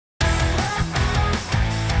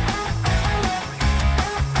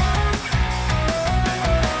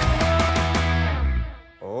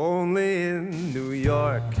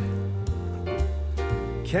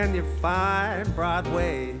can you find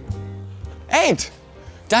Broadway? Ed!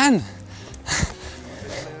 Dan!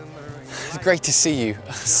 Great to see you.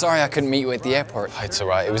 Sorry I couldn't meet you at the airport. Oh, it's all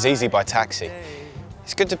right. It was easy by taxi.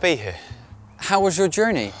 It's good to be here. How was your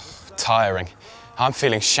journey? Tiring. I'm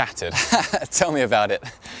feeling shattered. Tell me about it.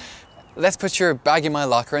 Let's put your bag in my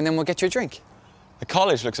locker and then we'll get you a drink. The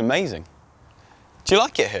college looks amazing. Do you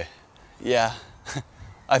like it here? Yeah.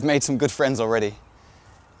 I've made some good friends already.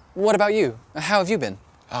 What about you? How have you been?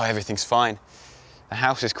 Oh, everything's fine. The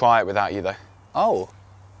house is quiet without you, though. Oh.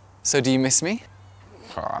 So do you miss me?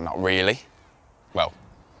 Oh, not really. Well,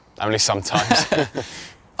 only sometimes.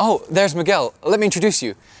 Oh, there's Miguel. Let me introduce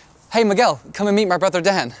you. Hey, Miguel, come and meet my brother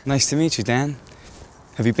Dan. Nice to meet you, Dan.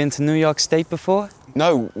 Have you been to New York State before?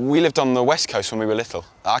 No, we lived on the West Coast when we were little.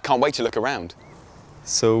 I can't wait to look around.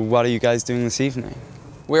 So what are you guys doing this evening?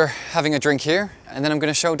 We're having a drink here, and then I'm going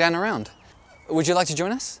to show Dan around. Would you like to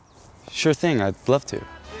join us? Sure thing, I'd love to.